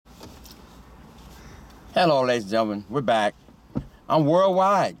Hello, ladies and gentlemen. We're back. I'm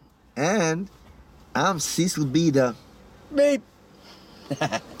worldwide. And I'm Cecil B. the... Beep.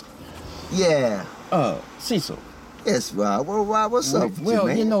 Yeah. Cecil. Yes, worldwide. What's up with Well,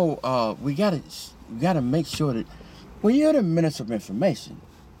 you, man? we gotta make sure that you're the Minister of Information.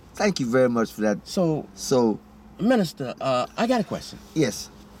 Thank you very much for that. So, Minister, I got a question. Yes.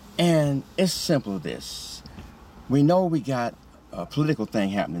 And it's simple this. We know we got a political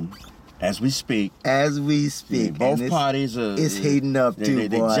thing happening as we speak. Both parties are... It's heating up, too,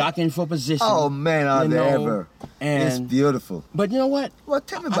 They're boy. jockeying for position. Oh, man, are they ever. And, it's beautiful. But you know what? Well,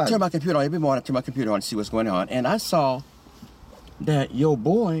 tell me about it. I turn my computer on every morning. I turn my computer on to see what's going on. And I saw that your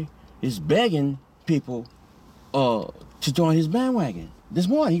boy is begging people to join his bandwagon. This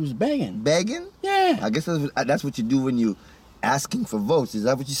morning, he was begging. Begging? Yeah. I guess that's what you do when you asking for votes. Is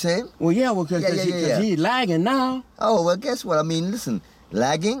that what you're saying? Well, yeah, because he's lagging now. Oh, well, guess what? I mean, listen,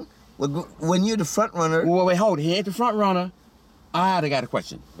 lagging, when you're the front runner... Well, wait, hold it. He ain't the front runner. I got a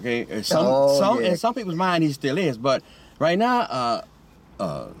question, okay? In some people's mind, he still is. But right now,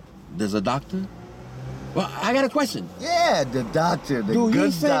 there's a doctor. Well, I got a question. Yeah, the doctor, the good doctor. Do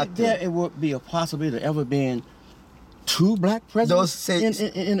you think that it would be a possibility to ever being two black presidents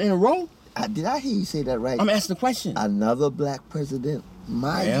in a row? Did I hear you say that right? I'm asking the question. Another black president?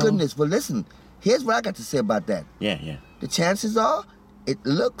 My goodness. Well, listen, here's what I got to say about that. Yeah. The chances are, it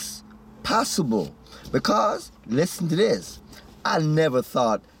looks possible. Because, listen to this. I never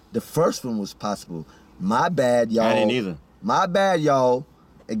thought the first one was possible. My bad, y'all. I didn't either. My bad, y'all.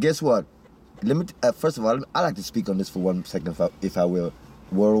 And guess what? Let me. First of all, I like to speak on this for 1 second, if I will,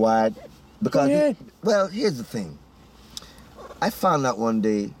 worldwide. Because, go ahead. Well, here's the thing. I found out one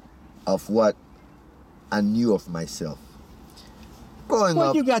day of what I knew of myself. Growing up...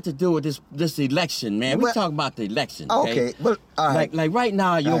 What you got to do with this election, man? We talking about the election, okay? Well, all right. Like right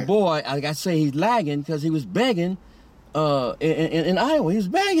now, your boy, like I say, he's lagging because he was begging in Iowa. He was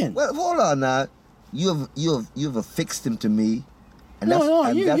begging. Well, hold on now. You've affixed him to me. And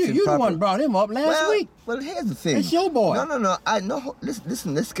you that's the one brought him up last week. Well, here's the thing. It's your boy. No. I know.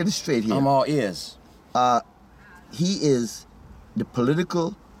 Listen. Let's get it straight here. I'm all ears. He is the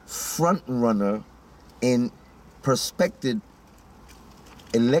political front runner in prospective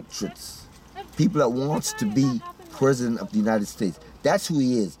electorates, people that wants to be president of the United States. That's who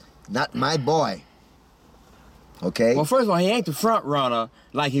he is, not my boy. Okay? Well, first of all, he ain't the front runner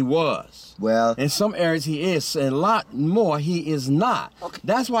like he was. Well... In some areas he is, and a lot more he is not. Okay.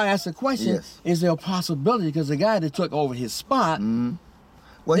 That's why I asked the question, is there a possibility, because the guy that took over his spot is an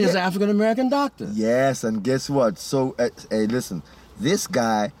African-American doctor. Yes, and guess what? So, hey, listen, this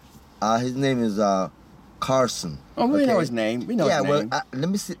guy, his name is Carson. Oh, we know his name. We know his name. Well,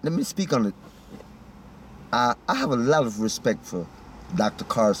 let me speak on it. I have a lot of respect for Dr.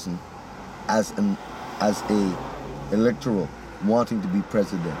 Carson as a electoral wanting to be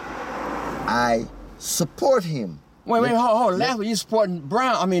president. I support him. Wait, hold on. Last week you supporting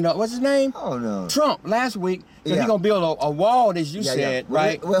Brown. I mean, what's his name? Oh, no. Trump last week. Because he's going to build a wall, as you said,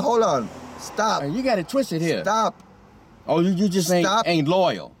 right? Well, hold on. Stop. You got it twisted here. Stop. Oh, you just ain't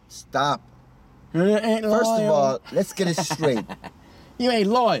loyal. Stop. You ain't loyal. First of all, let's get it straight. You ain't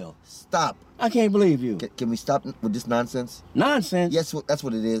loyal. Stop. I can't believe you. Can we stop with this nonsense? Nonsense? Yes, that's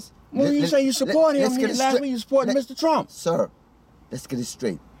what it is. Well, you say you support him. Last week you supported Mr. Trump. Sir, let's get it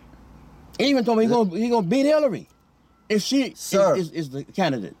straight. He even told me he's gonna beat Hillary if she is the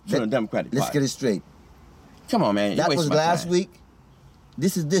candidate for the Democratic Party. Let's get it straight. Come on, man. That was last week.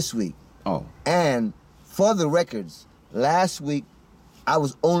 This is this week. Oh. And for the records, last week I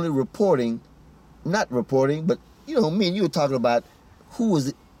was only not reporting, but me and you were talking about who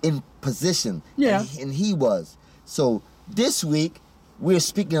was in position. Yeah. And he was. So this week, we're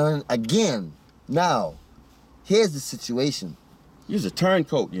speaking on it again. Now, here's the situation. You're a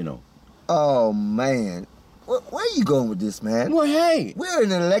turncoat, Oh, man. Where are you going with this, man? Well, hey. We're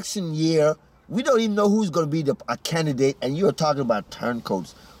in an election year. We don't even know who's going to be a candidate, and you're talking about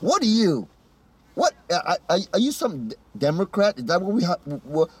turncoats. What are you? What? Are you some Democrat? Is that what we have?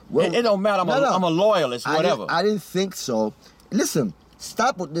 It don't matter. I'm a loyalist, whatever. I didn't think so. Listen,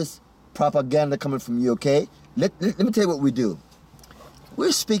 stop with this propaganda coming from you, okay? Let me tell you what we do.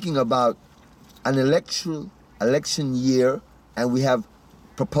 We're speaking about an election year, and we have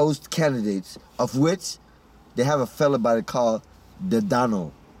proposed candidates, of which they have a fella by the call the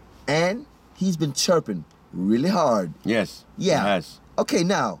Donald. And he's been chirping really hard. Yes. Yeah. Yes. Okay,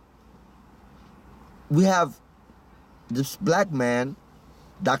 now, we have this black man,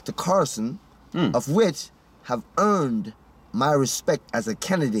 Dr. Carson, of which have earned my respect as a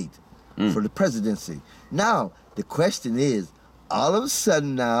candidate for the presidency. Now, the question is, all of a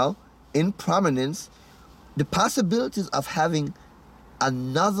sudden now, in prominence, the possibilities of having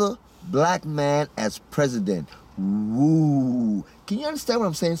another black man as president. Woo. Can you understand what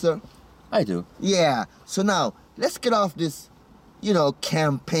I'm saying, sir? I do. Yeah. So now, let's get off this,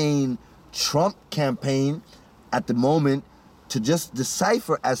 campaign, Trump campaign at the moment to just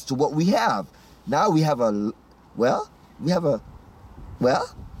decipher as to what we have. Now we have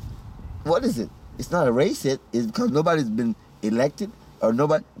what is it? It's not a race yet. It's because nobody's been elected or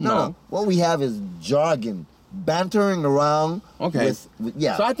nobody. No. What we have is jargon, bantering around. Okay.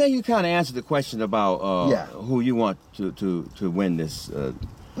 Yeah. So I think you kind of answered the question about who you want to win this.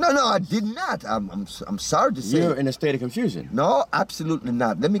 No, I did not. I'm sorry to say. You're in a state of confusion. No, absolutely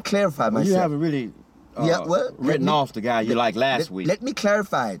not. Let me clarify myself. You haven't really written off the guy you liked last week. Let me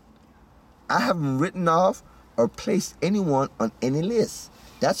clarify it. I haven't written off or placed anyone on any list.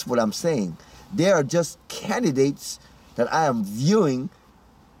 That's what I'm saying. They are just candidates that I am viewing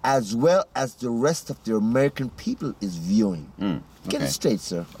as well as the rest of the American people is viewing. Okay. Get it straight,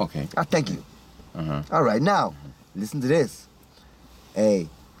 sir. Okay. Thank you. Uh-huh. All right, now, listen to this. Hey,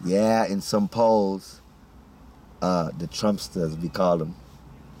 yeah, in some polls, the Trumpsters, we call them,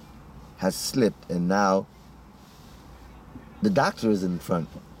 has slipped, and now the doctor is in front.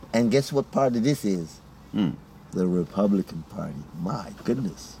 And guess what party this is? The Republican Party. My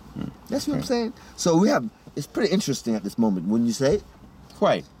goodness. That's what I'm saying. So it's pretty interesting at this moment, wouldn't you say?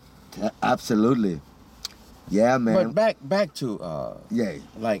 Quite. Absolutely. Yeah, man. But back to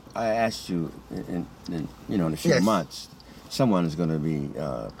like I asked you in a few months, someone is going to be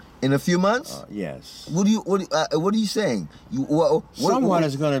in a few months. Yes. What are you saying? Someone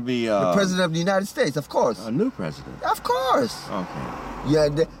is going to be the president of the United States, of course. A new president. Of course. Okay. Yeah,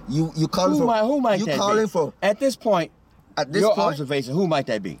 you calling for who might you that calling be? For at this point? Your observation, who might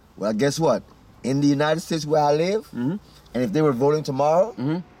that be? Well, guess what? In the United States where I live, and if they were voting tomorrow,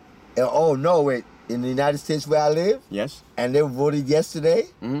 in the United States where I live, yes, and they voted yesterday,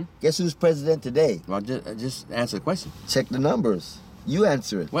 guess who's president today? Well, just answer the question. Check the numbers. You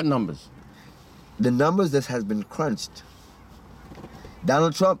answer it. What numbers? The numbers that has been crunched.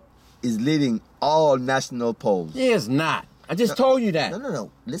 Donald Trump is leading all national polls. He is not. I just told you that.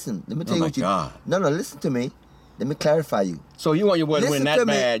 No. Listen, let me tell you what you... God. No, listen to me. Let me clarify you. So you want your boy to win that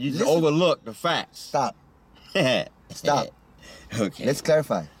bad? You just overlook the facts. Stop. Stop. Okay. Let's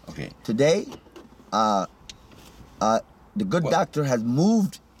clarify. Okay. Today, the good doctor has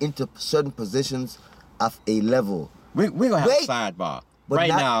moved into certain positions of a level. We're going to have a sidebar right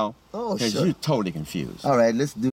now because you're totally confused. All right, let's do